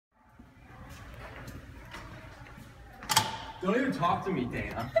Don't even talk to me,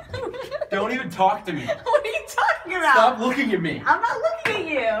 Dana. Don't even talk to me. What are you talking about? Stop looking at me. I'm not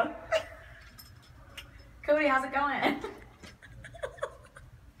looking at you. Cody, how's it going?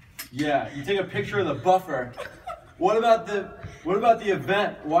 Yeah, you take a picture of the buffer. What about the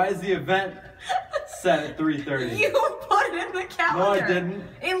event? Why is the event set at 3:30? You put it in the calendar. No, I didn't.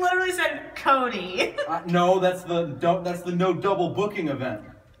 It literally said Cody. No, that's the no double booking event.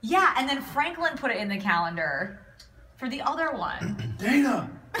 Yeah, and then Franklin put it in the calendar for the other one. Dana,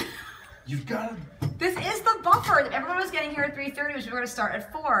 you've got to. This is the buffer. Everyone was getting here at 3:30, which we were going to start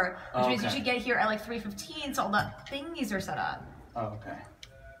at 4, which means you Okay. should get here at like 3:15, so all the thingies are set up. Oh, okay.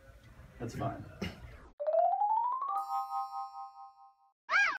 That's fine.